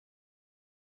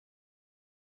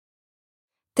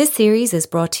This series is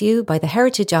brought to you by the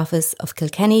Heritage Office of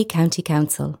Kilkenny County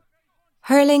Council.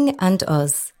 Hurling and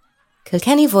US,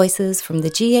 Kilkenny Voices from the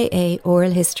GAA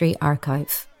Oral History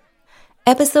Archive.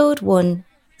 Episode 1,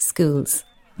 Schools.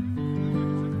 I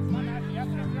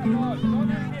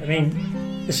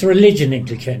mean, it's a religion in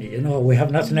Kilkenny, we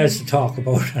have nothing else to talk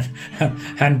about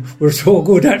and we're so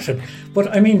good at it.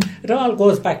 But I mean, it all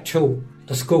goes back to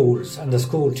the schools and the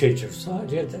school teachers.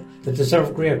 They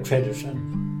deserve great credit.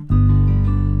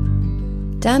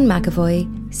 Dan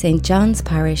McAvoy, St John's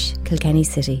Parish, Kilkenny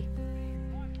City.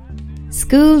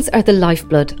 Schools are the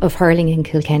lifeblood of hurling in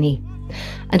Kilkenny.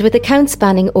 And with accounts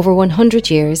spanning over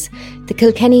 100 years, the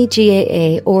Kilkenny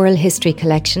GAA Oral History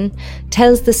Collection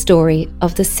tells the story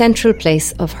of the central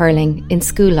place of hurling in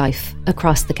school life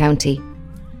across the county.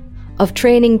 Of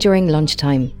training during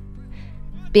lunchtime,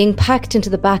 being packed into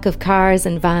the back of cars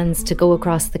and vans to go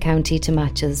across the county to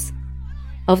matches,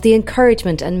 of the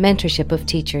encouragement and mentorship of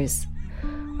teachers,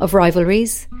 of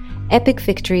rivalries, epic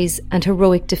victories and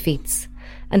heroic defeats,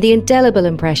 and the indelible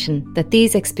impression that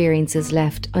these experiences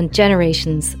left on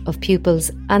generations of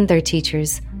pupils and their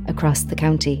teachers across the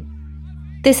county.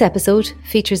 This episode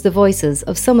features the voices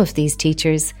of some of these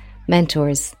teachers,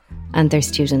 mentors, and their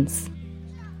students.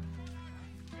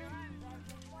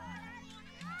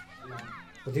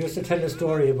 But they used to tell a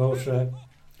story about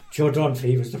Joe Dunphy.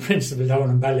 He was the principal down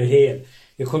in Ballyhale.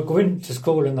 You could go into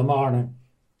school in the morning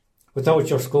without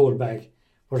your school bag,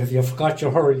 but if you forgot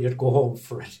your hurl, you'd go home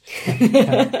for it.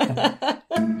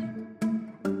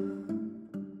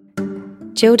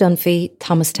 Joe Dunphy,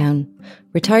 Thomastown,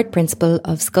 retired principal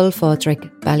of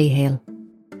Scullfodrick, Ballyhale.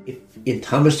 In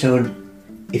Thomastown,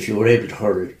 if you were able to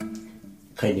hurl,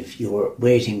 you were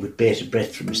waiting with bated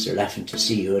breath for Mr. Laffin to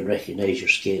see you and recognise your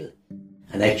skill.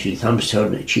 And actually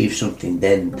Thomastown achieved something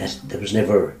then that was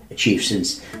never achieved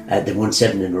since they won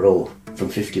 7 in a row, from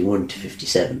 51 to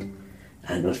 57.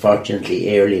 And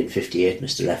unfortunately, early in 58,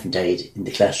 Mr. Laffin died in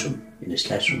his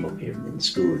classroom up here in the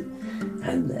school.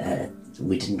 And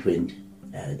we didn't win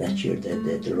that year.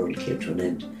 The run came to an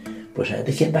end. But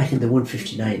they came back and they won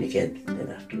 59 again then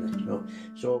after that,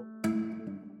 So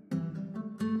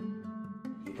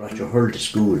you brought your hurl to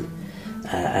school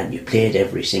and you played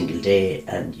every single day,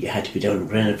 and you had to be down in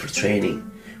Granite for training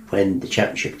when the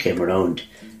championship came around.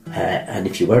 And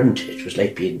if you weren't, it was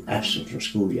like being absent from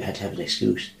school. You had to have an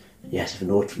excuse. You had to have a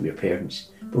note from your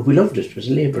parents. But we loved it. It was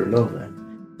a labour of love.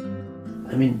 And,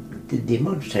 I mean, the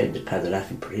amount of time that Paddy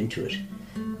Laffin put into it,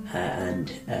 and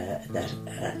that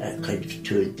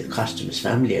to the cost of his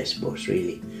family, I suppose,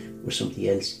 really, was something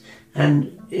else.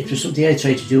 And it was something I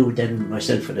tried to do then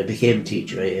myself when I became a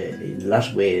teacher. In a lot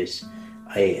of ways,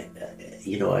 I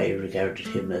regarded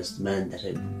him as the man that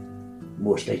I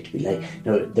most like to be like.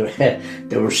 Now,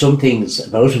 there were some things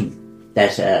about him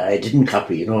that I didn't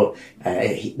copy,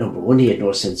 number one, he had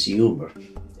no sense of humour.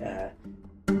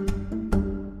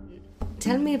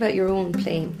 Tell me about your own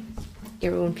playing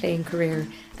career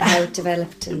and how it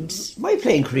developed. And my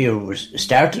playing career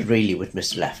started really with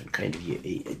Mr. Laffin.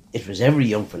 It was every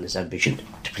young fella's ambition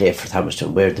to play for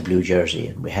Thomastown, wear the blue jersey,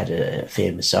 and we had a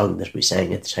famous song that we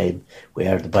sang at the time. We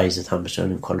are the boys of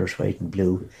Thomastown in colours white and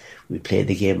blue. We played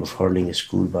the game of hurling as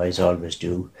schoolboys always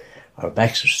do. Our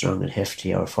backs are strong and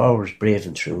hefty, our forwards brave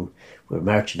and true. We're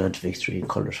marching on to victory in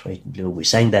colours white and blue. We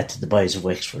sang that to the boys of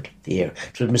Wexford the year.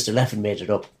 It was Mr. Laffin made it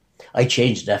up. I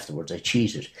changed it afterwards. I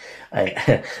cheated.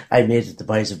 I made it the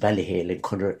boys of Ballyhale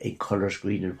in colours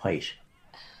green and white.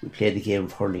 We played the game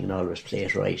of hurling and always play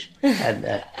it right.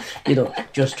 And,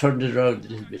 just turned it around a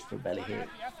little bit for Ballyhale.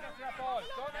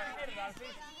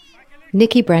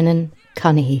 Nicky Brennan,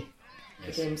 Conaghy.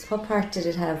 Yes. James, what part did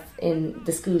it have in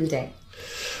the school day?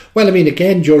 Well, I mean,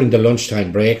 again, during the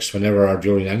lunchtime breaks, or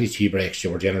during any tea breaks, you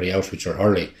were generally out with your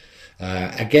hurley.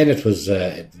 Again, it was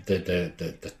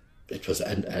it was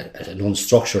an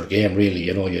unstructured game, really.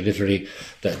 You literally,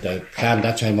 the plan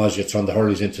that time was you throw the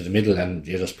hurleys into the middle and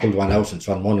you just pulled one out and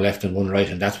throw one left and one right,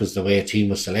 and that was the way a team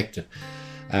was selected.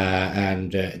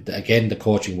 Again, the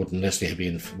coaching wouldn't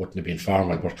necessarily have been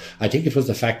formal, but I think it was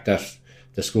the fact that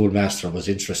the schoolmaster was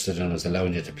interested and was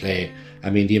allowing you to play. I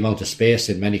mean, the amount of space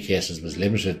in many cases was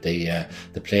limited. The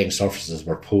playing surfaces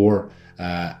were poor.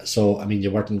 So I mean,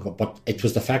 you weren't. But it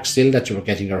was the fact still that you were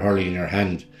getting your hurley in your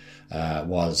hand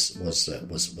was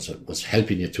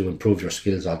helping you to improve your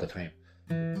skills all the time.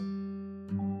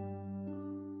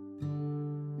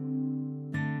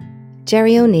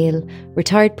 Jerry O'Neill,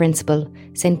 retired principal,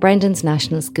 St Brendan's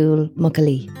National School,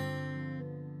 Muckalee.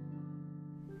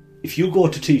 If you go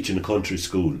to teach in a country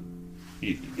school,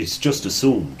 it's just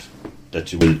assumed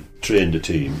that you will train the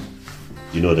team,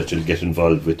 that you'll get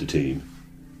involved with the team.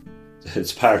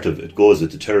 it's part of it, goes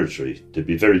with the territory. They'd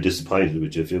be very disappointed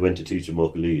with you if you went to teach in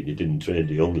Muckalee and you didn't train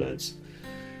the young lads.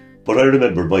 But I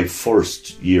remember my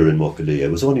first year in Muckalee, I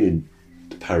was only in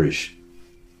the parish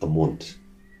a month,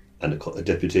 and a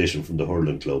deputation from the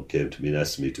hurling club came to me and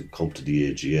asked me to come to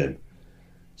the AGM.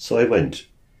 So I went,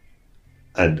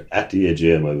 and at the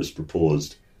AGM I was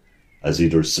proposed as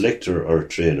either a selector or a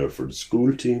trainer for the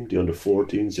school team, the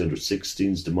under-14s, the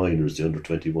under-16s, the minors, the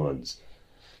under-21s.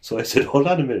 So I said, hold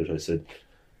on a minute. I said,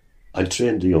 I'll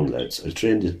train the young lads. I'll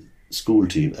train the school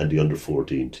team and the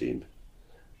under-14 team.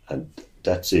 And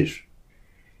that's it.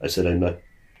 I said, I'm not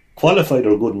qualified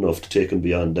or good enough to take them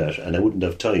beyond that, and I wouldn't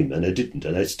have time, and I didn't.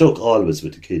 And I stuck always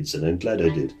with the kids, and I'm glad I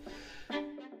did.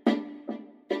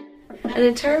 And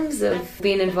in terms of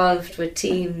being involved with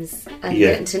teams and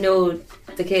getting to know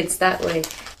the kids that way,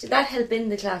 did that help in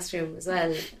the classroom as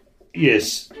well?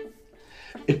 Yes,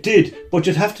 it did. But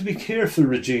you'd have to be careful,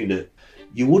 Regina.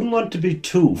 You wouldn't want to be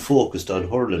too focused on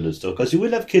hurling and stuff, because you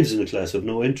will have kids in the class who have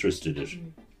no interest in it.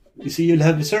 You see, you'll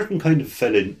have a certain kind of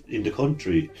fella in the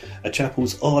country, a chap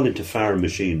who's all into farm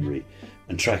machinery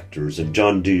and tractors and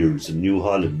John Deeres and New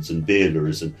Hollands and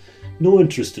balers and no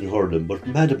interest in hurling, but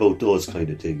mad about those kind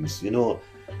of things, you know.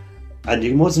 And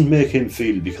you mustn't make him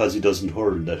feel, because he doesn't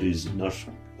hurl, that he's not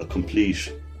a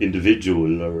complete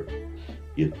individual, or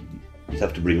you'd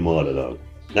have to bring him all along,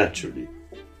 naturally,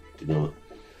 you know.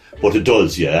 But it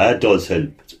does, it does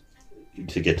help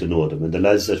to get to know them. And the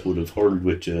lads that would have hurled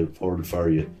with you, hurled for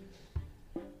you,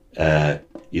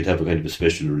 you'd have a kind of a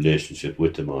special relationship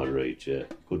with them, all right, yeah.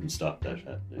 Couldn't stop that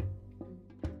happening.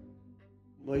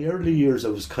 My early years I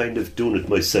was kind of doing it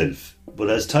myself, but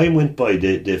as time went by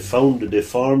they formed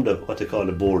what they call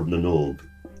a board and an OG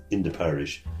in the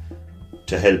parish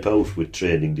to help out with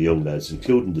training the young lads,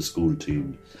 including the school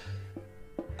team.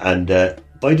 And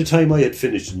by the time I had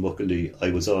finished in Muckalee,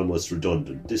 I was almost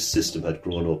redundant. This system had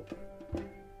grown up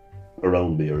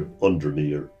around me or under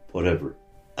me or whatever,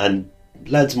 and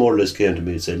lads more or less came to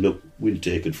me and said, look, we'll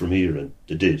take it from here, and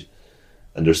they did,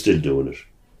 and they're still doing it.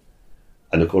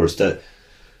 And of course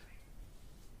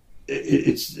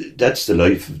that's the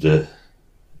life of the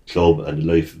club and the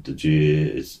life of the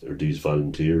GA are these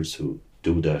volunteers who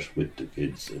do that with the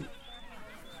kids. And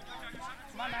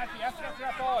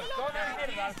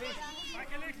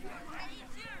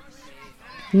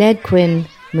Ned Quinn,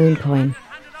 Mooncoin.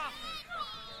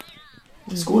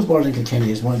 The schools board in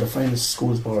Kilkenny is one of the finest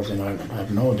schools boards in Ireland. I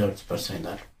have no doubt about saying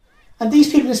that. And these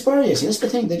people inspire you. See, that's the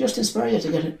thing. They just inspire you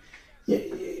to get it.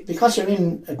 Because you're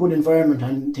in a good environment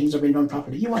and things are being done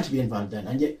properly, you want to be involved then.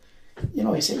 And you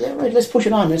say, yeah, right, let's push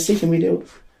it on. Let's see, can we do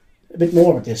a bit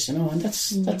more with this, you know? And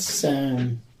that's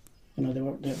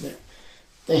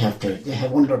they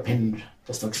have underpinned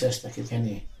the success that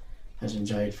Kilkenny has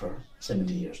enjoyed for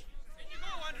 70 years.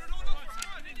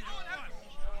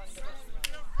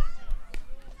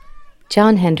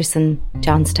 John Henderson,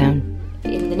 Johnstown.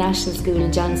 In the national school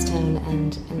in Johnstown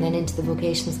and then into the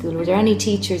vocational school, were there any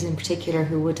teachers in particular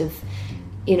who would have,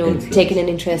 taken an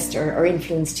interest or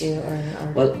influenced you?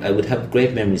 Or? Well, I would have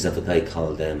great memories of a guy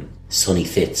called Sonny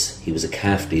Fitz. He was a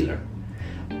calf dealer.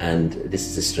 And this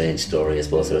is a strange story, I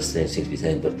suppose, or a strange thing to be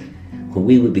saying, but when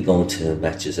we would be going to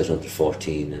matches at under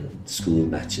 14 and school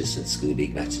matches and school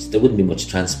league matches, there wouldn't be much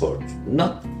transport.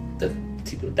 Not that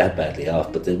people were that badly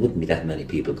off, but there wouldn't be that many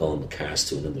people going with cars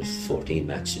to an under 14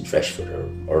 match in Freshford or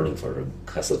Urlingford or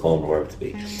Castlecomer or wherever it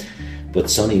be. But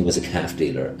Sonny was a calf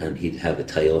dealer, and he'd have a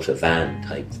Toyota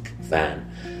type van,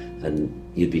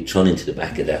 and you'd be thrown into the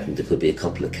back of that, and there could be a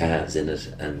couple of calves in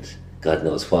it and God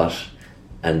knows what,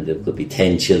 and there could be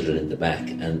 10 children in the back.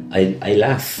 And I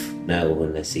laugh now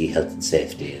when I see health and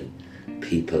safety and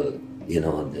people,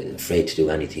 afraid to do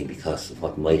anything because of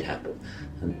what might happen.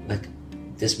 And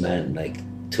this man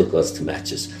took us to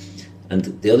matches. And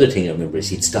the other thing I remember is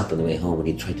he'd stop on the way home and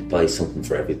he'd try to buy something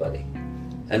for everybody.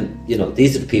 And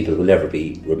these are the people who'll never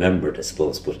be remembered, I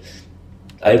suppose, but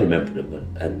I remember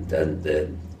them, and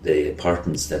the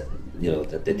importance that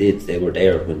that they were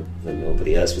there when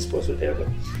nobody else was supposed to be there. But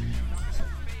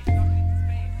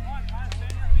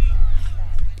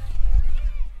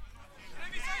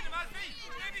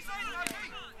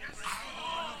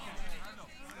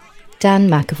Dan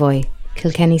McAvoy,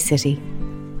 Kilkenny City.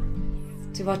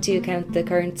 To what do you count the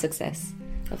current success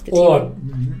of the team? Oh,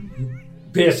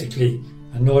 basically,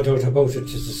 and no doubt about it,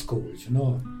 is the schools,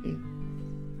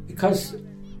 Because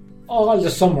all the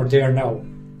summer there now,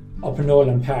 up in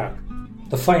Nolan Park,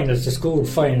 the finals, the school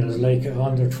finals, like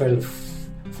under 12,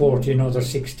 14, under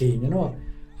 16,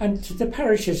 And to the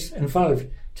parishes involved,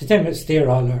 to them it's there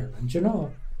all Ireland,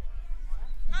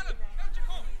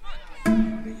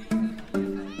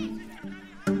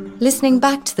 Listening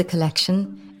back to the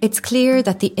collection, it's clear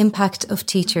that the impact of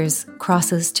teachers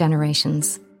crosses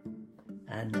generations.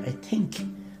 And I think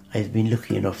I've been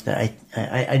lucky enough that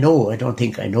I don't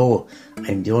think I know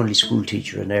I'm the only school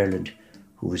teacher in Ireland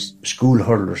whose school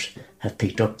hurlers have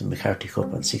picked up the McCarthy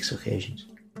Cup on 6 occasions.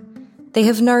 They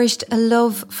have nourished a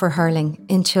love for hurling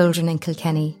in children in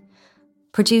Kilkenny,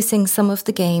 producing some of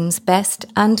the game's best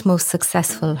and most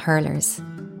successful hurlers.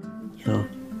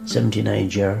 79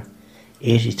 Ger,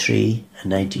 83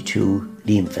 and 92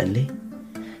 Liam Fenley,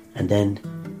 and then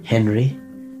Henry,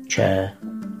 Cha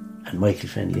and Michael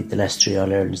Fenley, the last 3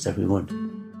 All-Irelands that we won.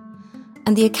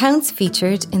 And the accounts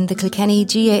featured in the Kilkenny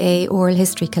GAA Oral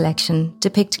History Collection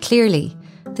depict clearly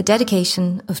the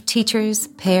dedication of teachers,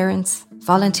 parents,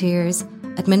 volunteers,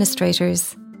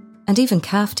 administrators and even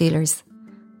calf dealers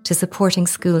to supporting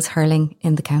schools hurling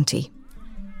in the county.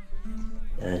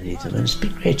 It's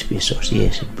been great to be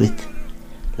associated with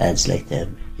lads like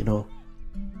them,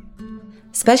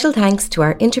 Special thanks to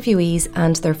our interviewees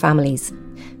and their families.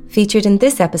 Featured in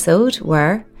this episode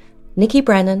were Nicky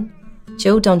Brennan,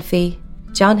 Joe Dunphy,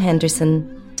 John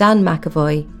Henderson, Dan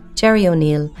McAvoy, Jerry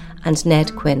O'Neill and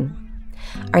Ned Quinn.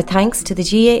 Our thanks to the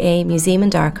GAA Museum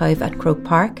and Archive at Croke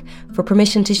Park for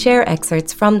permission to share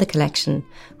excerpts from the collection,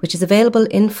 which is available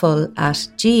in full at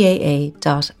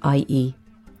gaa.ie.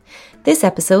 This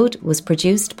episode was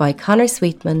produced by Conor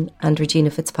Sweetman and Regina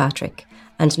Fitzpatrick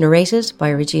and narrated by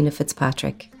Regina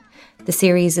Fitzpatrick. The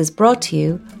series is brought to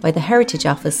you by the Heritage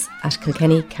Office at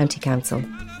Kilkenny County Council.